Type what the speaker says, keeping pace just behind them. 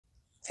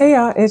Hey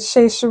y'all, it's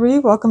Shay Cherie.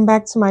 Welcome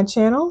back to my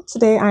channel.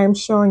 Today I am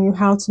showing you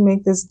how to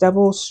make this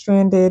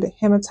double-stranded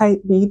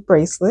hematite bead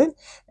bracelet,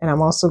 and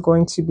I'm also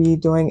going to be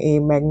doing a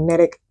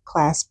magnetic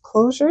clasp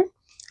closure.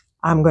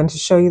 I'm going to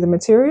show you the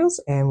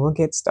materials and we'll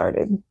get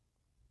started.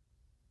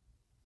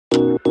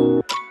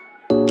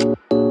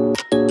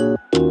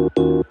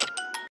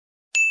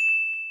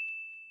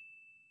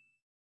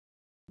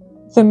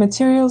 The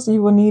materials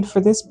you will need for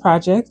this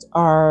project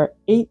are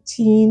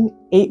 18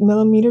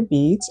 8mm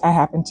beads. I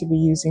happen to be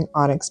using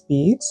Onyx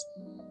beads.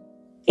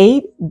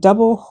 8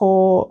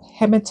 double-hole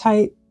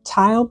hematite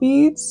tile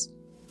beads.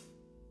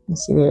 You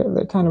see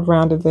they're kind of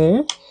rounded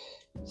there.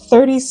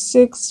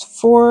 36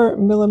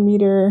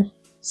 4mm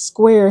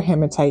square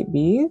hematite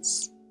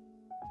beads.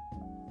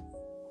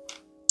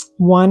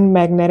 1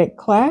 magnetic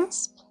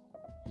clasp.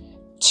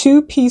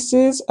 2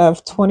 pieces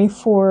of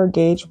 24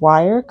 gauge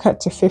wire cut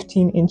to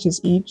 15 inches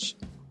each.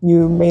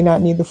 You may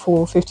not need the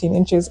full 15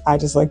 inches. I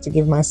just like to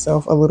give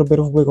myself a little bit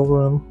of wiggle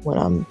room when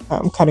I'm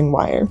cutting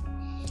wire.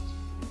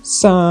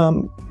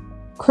 Some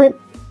crimp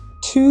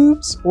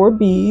tubes or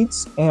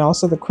beads, and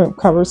also the crimp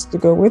covers to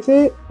go with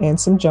it, and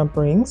some jump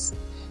rings.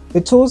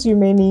 The tools you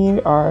may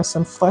need are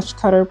some flush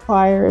cutter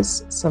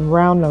pliers, some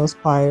round nose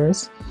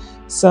pliers,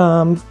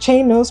 some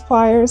chain nose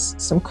pliers,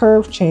 some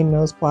curved chain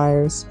nose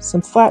pliers,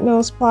 some flat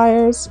nose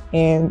pliers,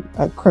 and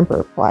a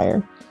crimper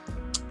plier.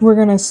 We're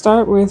going to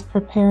start with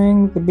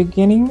preparing the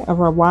beginning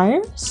of our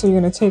wire. So you're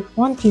going to take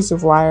 1 piece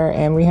of wire,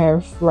 and we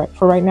have, for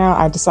right now,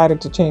 I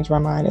decided to change my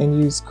mind and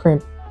use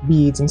crimp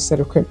beads instead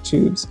of crimp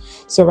tubes.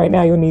 So right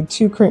now you'll need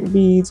 2 crimp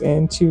beads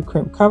and 2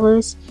 crimp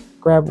covers.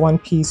 Grab 1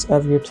 piece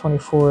of your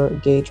 24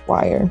 gauge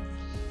wire.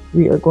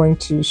 We are going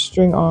to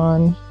string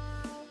on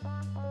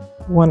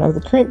 1 of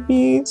the crimp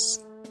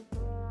beads,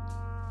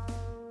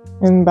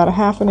 and about a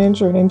 ½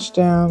 inch or an inch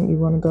down, you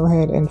want to go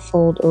ahead and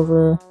fold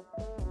over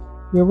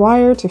your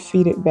wire to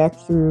feed it back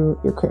through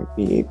your crimp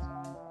bead.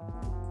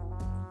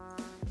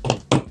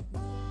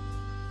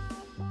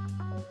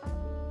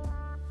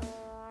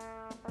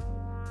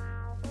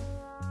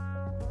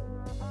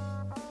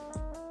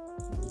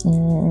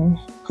 And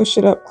push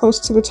it up close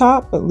to the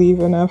top, but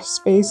leave enough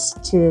space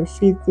to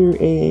feed through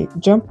a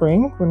jump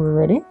ring when we're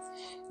ready.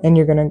 And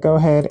you're going to go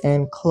ahead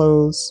and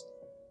close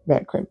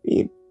that crimp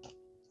bead.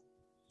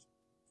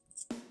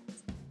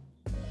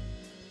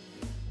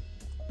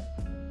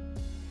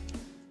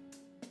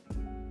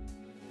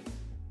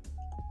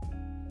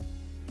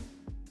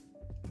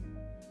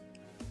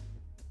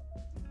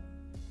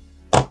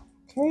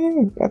 Okay,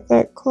 we've got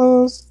that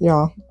closed.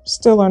 Y'all,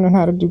 still learning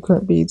how to do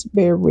crimp beads.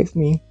 Bear with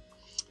me.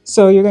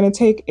 So you're going to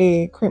take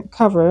a crimp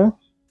cover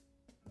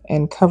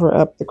and cover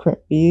up the crimp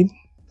bead,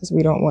 because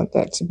we don't want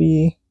that to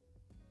be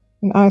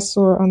an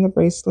eyesore on the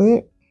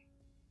bracelet.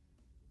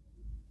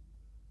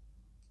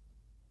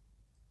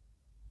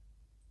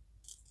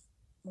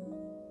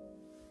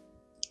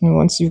 And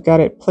once you've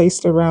got it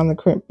placed around the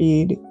crimp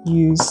bead,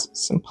 use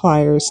some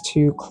pliers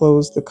to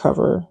close the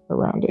cover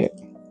around it.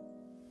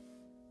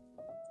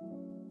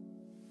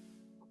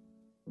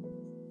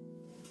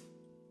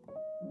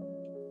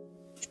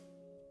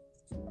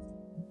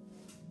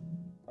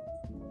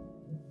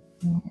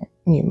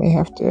 You may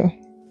have to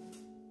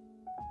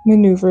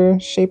maneuver,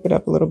 shape it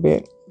up a little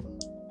bit.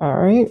 All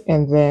right,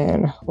 and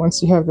then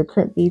once you have the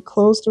crimp bead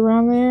closed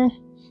around there,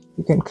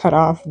 you can cut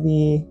off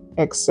the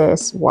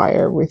excess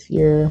wire with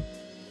your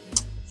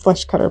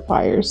flush cutter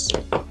pliers.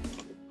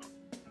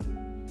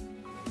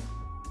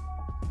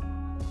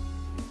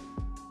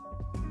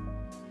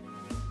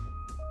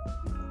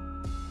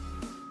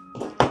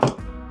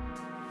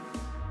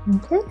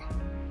 Okay,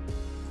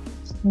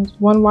 so there's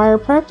 1 wire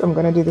prepped. I'm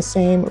going to do the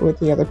same with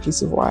the other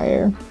piece of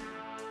wire.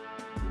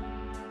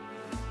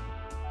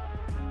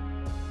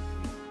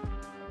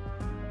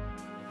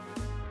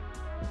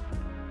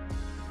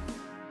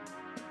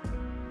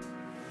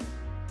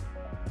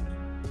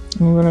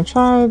 And you're going to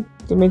try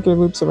to make your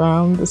loops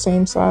around the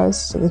same size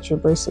so that your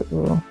bracelet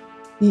will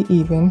be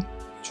even.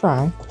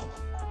 Try.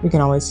 We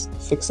can always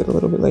fix it a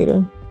little bit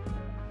later.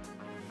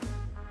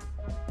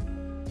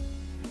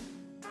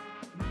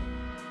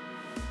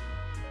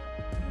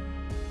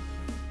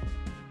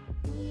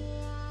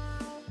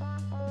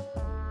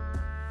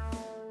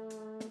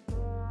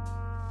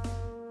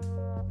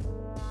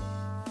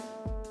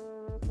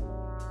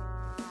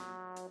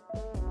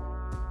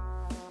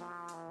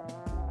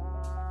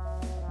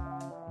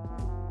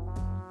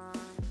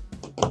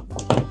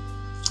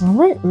 All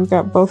right, we've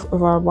got both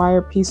of our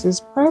wire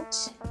pieces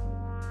prepped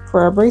for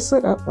our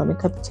bracelet. Oh, let me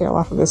cut the tail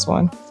off of this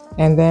one.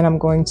 And then I'm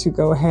going to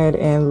go ahead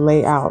and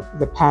lay out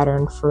the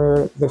pattern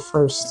for the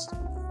first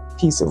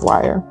piece of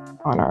wire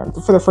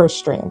for the first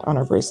strand on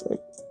our bracelet.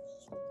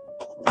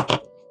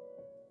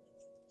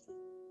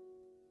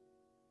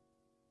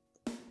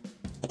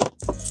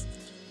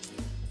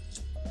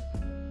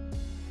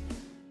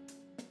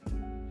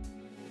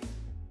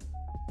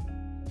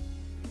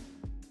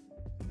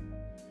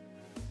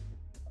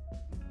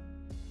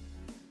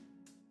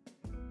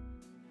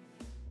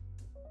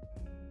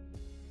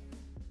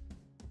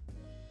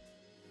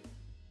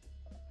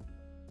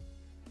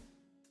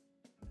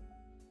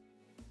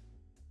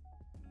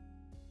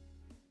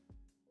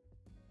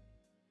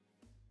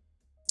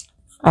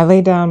 I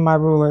lay down my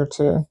ruler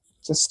to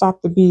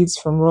stop the beads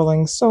from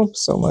rolling so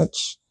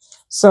much.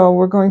 So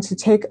we're going to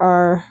take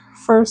our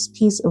first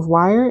piece of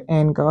wire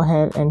and go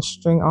ahead and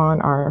string on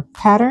our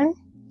pattern.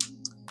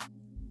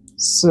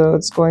 So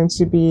it's going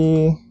to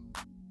be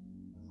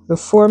the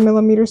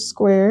 4mm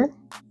square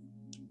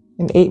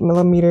and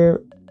 8mm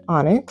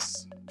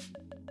onyx,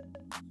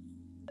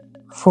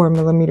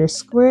 4mm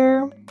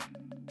square,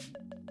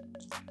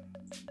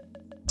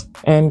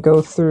 and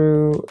go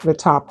through the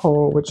top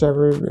hole,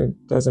 whichever,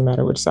 it doesn't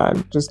matter which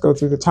side, just go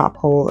through the top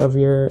hole of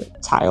your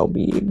tile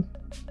bead.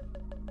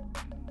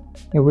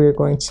 And we're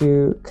going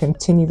to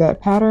continue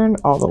that pattern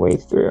all the way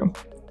through.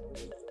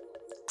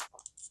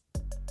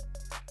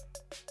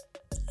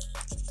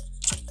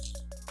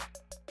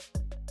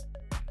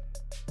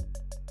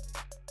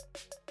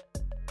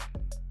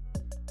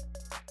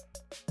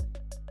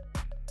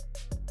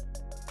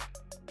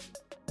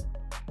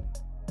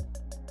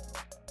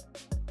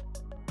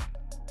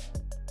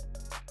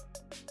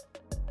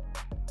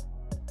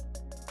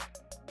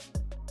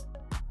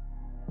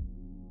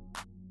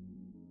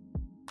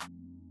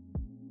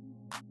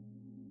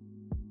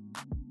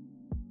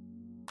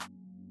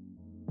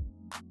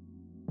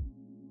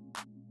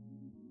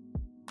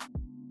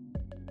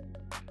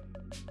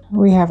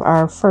 We have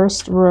our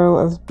first row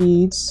of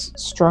beads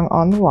strung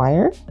on the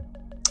wire,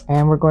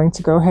 and we're going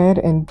to go ahead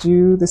and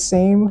do the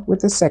same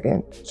with the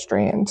second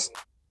strand.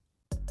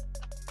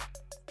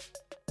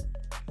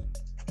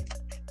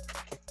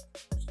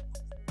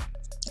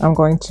 I'm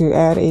going to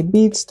add a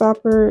bead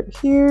stopper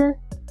here.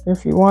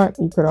 If you want,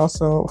 you could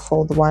also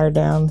fold the wire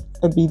down.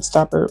 A bead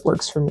stopper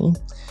works for me.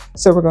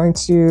 So we're going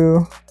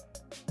to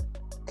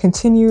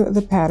continue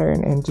the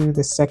pattern and do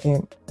the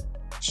second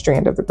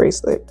strand of the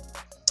bracelet.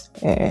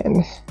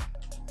 And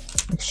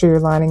make sure you're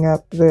lining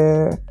up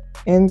the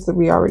ends that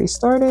we already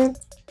started,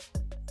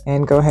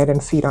 and go ahead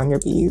and feed on your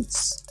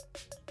beads.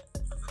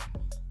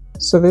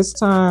 So this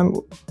time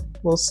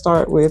we'll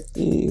start with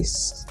the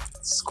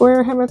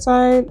square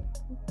hematite,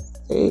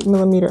 the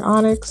 8mm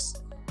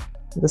onyx,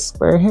 the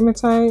square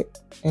hematite,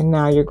 and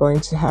now you're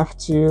going to have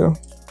to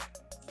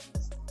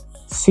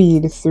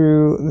feed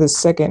through the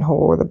second hole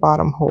or the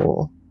bottom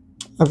hole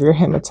of your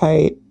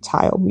hematite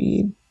tile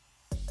bead.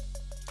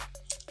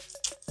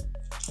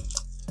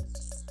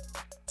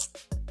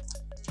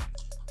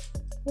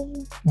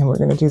 And we're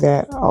going to do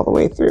that all the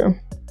way through.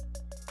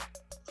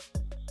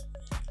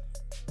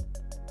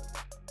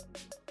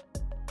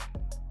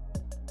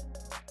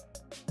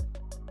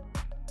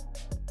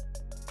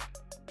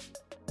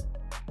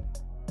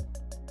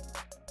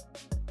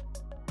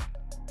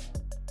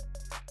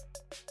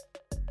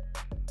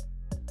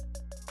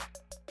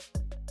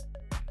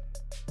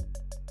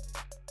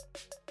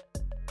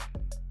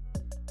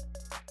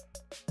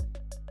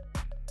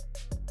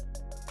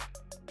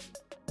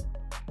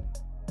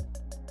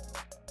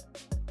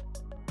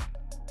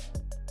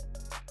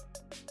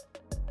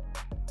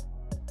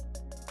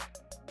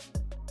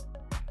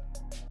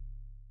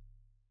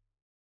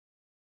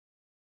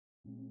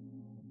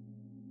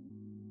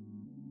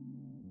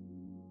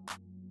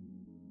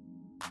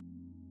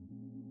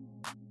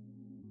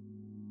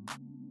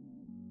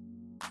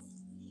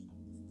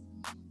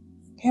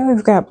 Okay,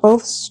 we've got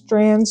both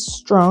strands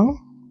strung.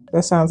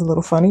 That sounds a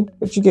little funny,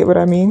 but you get what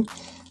I mean.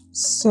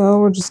 So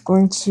we're just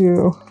going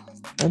to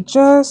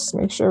adjust,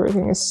 make sure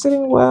everything is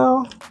sitting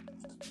well,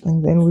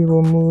 and then we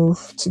will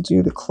move to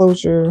do the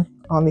closure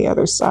on the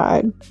other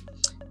side.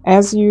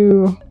 As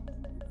you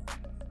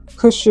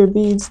push your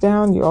beads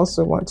down, you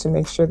also want to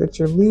make sure that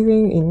you're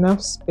leaving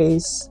enough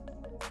space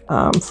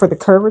for the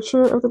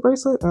curvature of the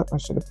bracelet. Oh, I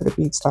should have put a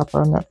bead stopper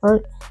on that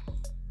part.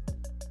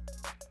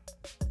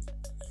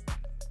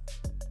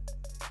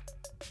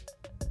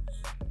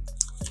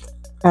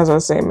 As I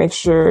was saying, make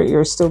sure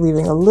you're still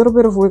leaving a little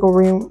bit of wiggle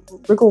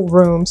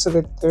room so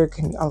that there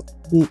can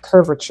be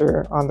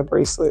curvature on the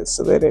bracelet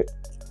so that it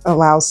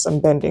allows some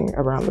bending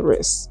around the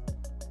wrist.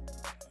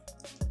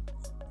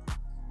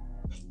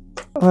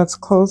 Let's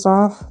close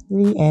off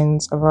the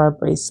ends of our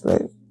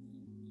bracelet.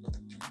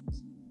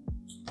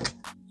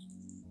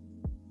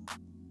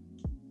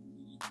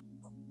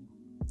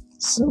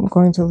 So I'm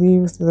going to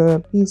leave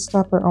the bead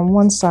stopper on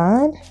one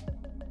side.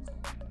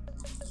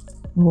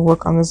 We'll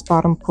work on this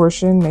bottom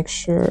portion, make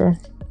sure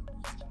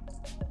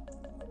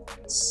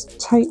it's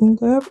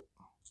tightened up,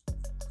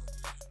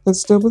 but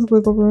still with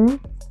wiggle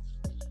room.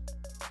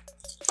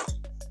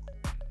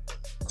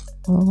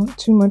 I don't want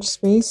too much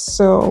space,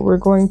 so we're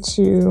going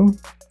to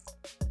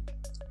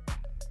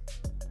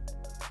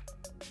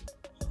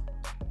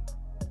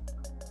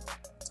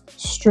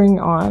string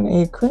on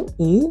a crimp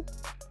bead.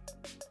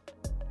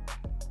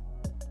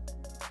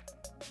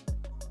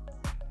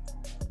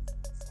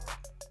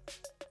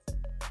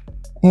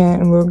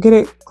 And we'll get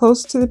it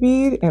close to the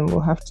bead, and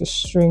we'll have to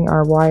string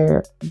our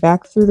wire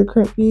back through the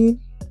crimp bead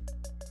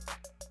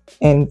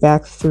and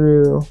back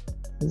through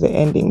the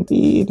ending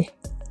bead,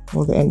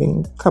 or the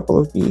ending couple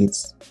of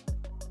beads.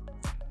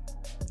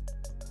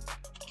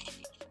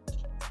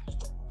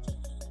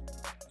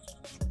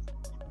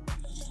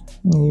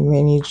 And you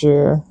may need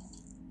your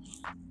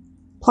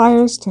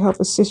pliers to help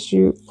assist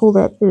you pull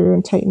that through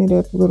and tighten it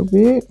up a little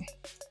bit.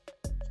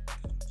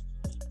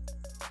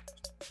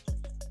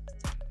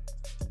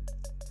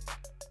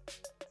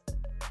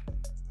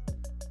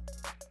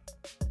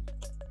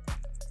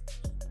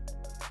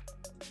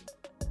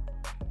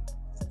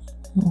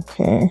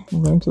 Okay,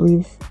 I'm going to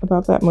leave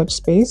about that much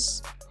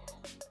space.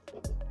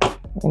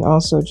 And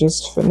also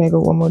just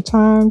finagle one more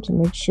time to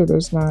make sure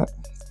there's not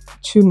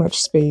too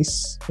much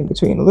space in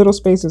between. A little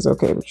space is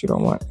okay, but you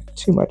don't want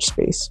too much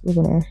space.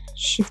 We're gonna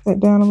shift that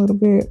down a little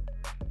bit,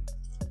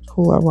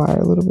 pull our wire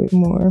a little bit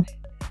more.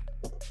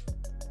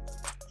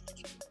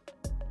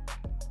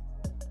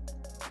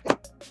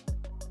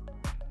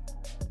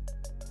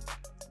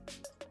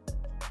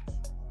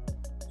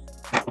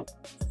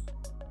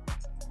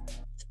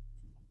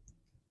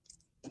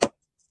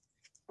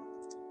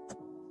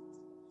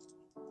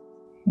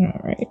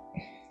 All right,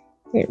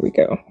 there we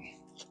go.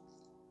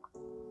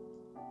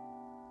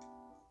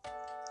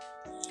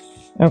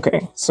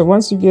 Okay, so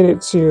once you get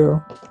it to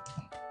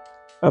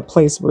a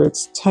place where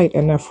it's tight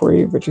enough for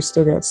you, but you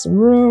still got some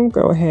room,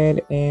 go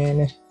ahead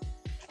and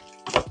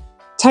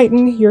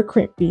tighten your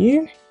crimp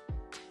bead.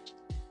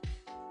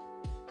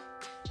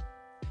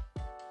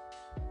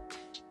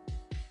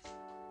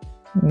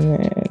 And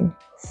then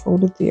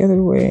fold it the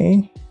other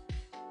way.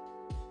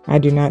 I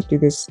do not do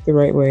this the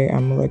right way.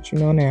 I'm gonna let you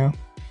know now.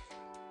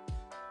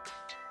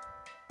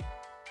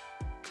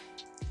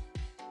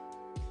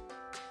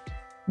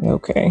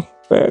 Okay,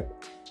 but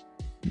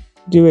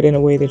do it in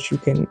a way that you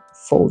can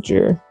fold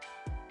your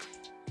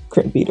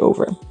crimp bead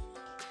over.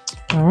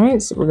 All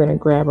right, so we're gonna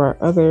grab our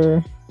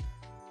other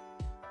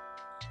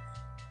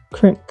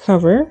crimp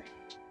cover.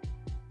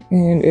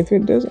 And if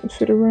it doesn't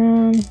fit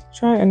around,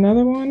 try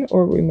another one,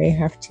 or we may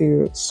have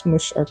to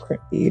smush our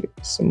crimp bead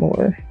some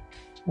more.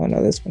 Oh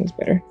no, this one's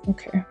better.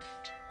 Okay.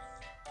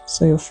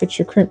 So you'll fit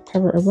your crimp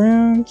cover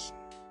around.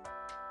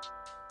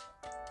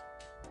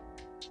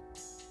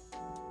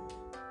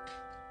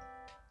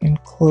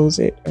 And close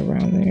it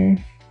around there.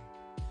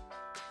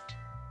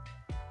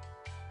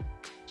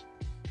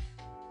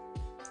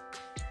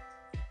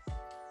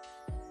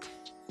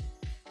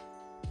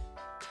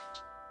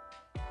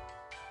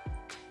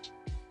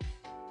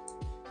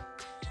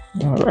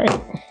 All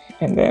right,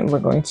 and then we're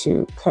going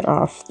to cut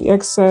off the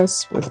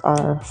excess with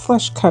our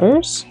flush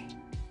cutters.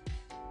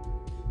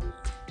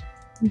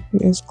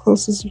 Be as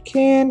close as you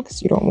can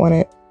because you don't want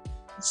it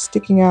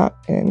sticking out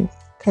and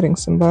cutting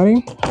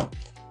somebody.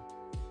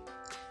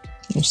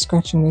 You're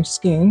scratching their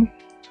skin.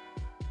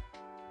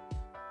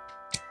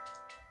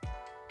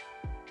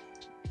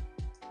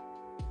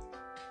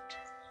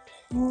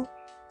 All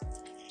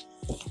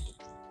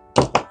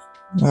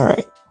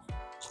right.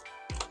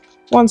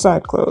 One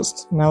side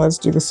closed. Now let's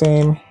do the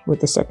same with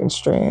the second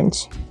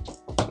strand.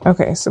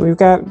 Okay, so we've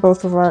got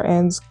both of our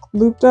ends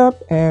looped up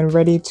and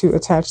ready to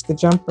attach the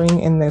jump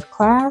ring in the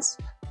clasp.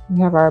 We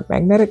have our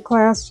magnetic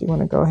clasp. You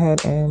want to go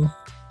ahead and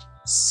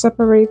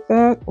separate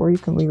that, or you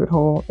can leave it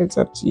whole. It's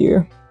up to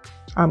you.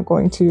 I'm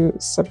going to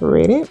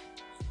separate it.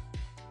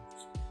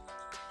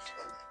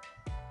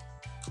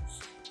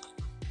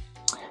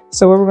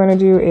 So what we're going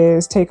to do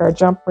is take our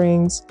jump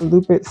rings,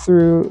 loop it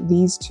through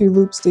these two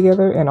loops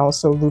together, and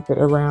also loop it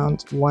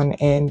around one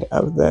end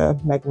of the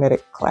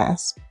magnetic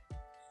clasp.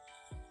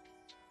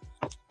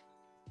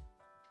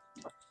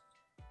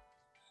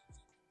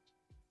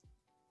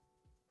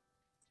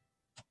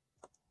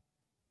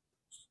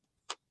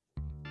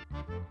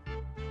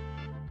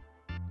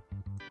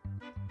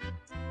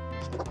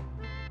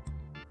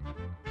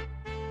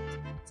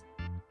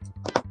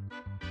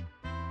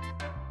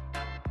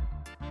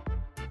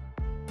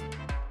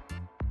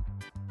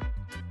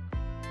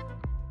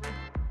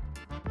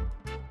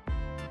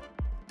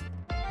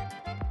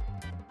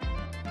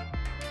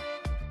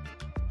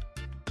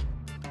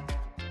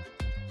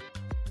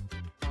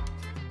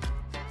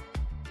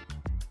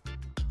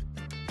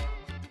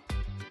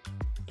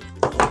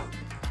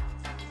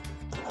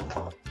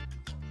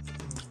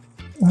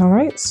 All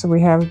right, so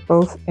we have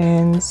both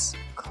ends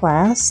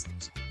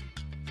clasped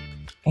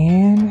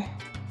and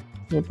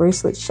your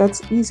bracelet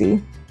shuts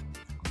easy.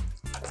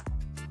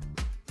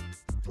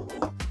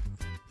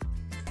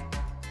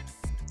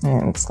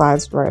 And it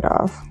slides right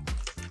off.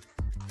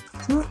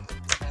 So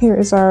here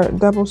is our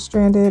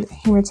double-stranded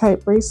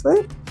hematite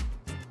bracelet.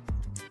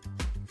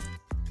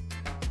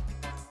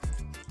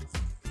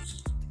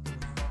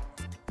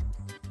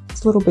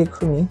 It's a little big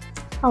for me.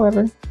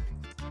 However,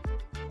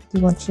 I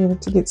want you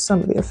to get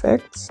some of the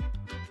effects.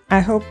 I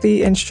hope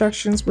the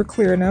instructions were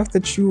clear enough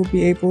that you will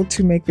be able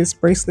to make this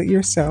bracelet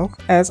yourself.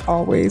 As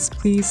always,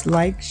 please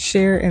like,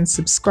 share, and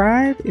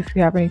subscribe. If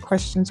you have any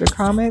questions or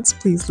comments,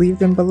 please leave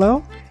them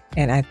below.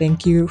 And I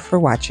thank you for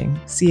watching.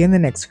 See you in the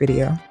next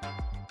video.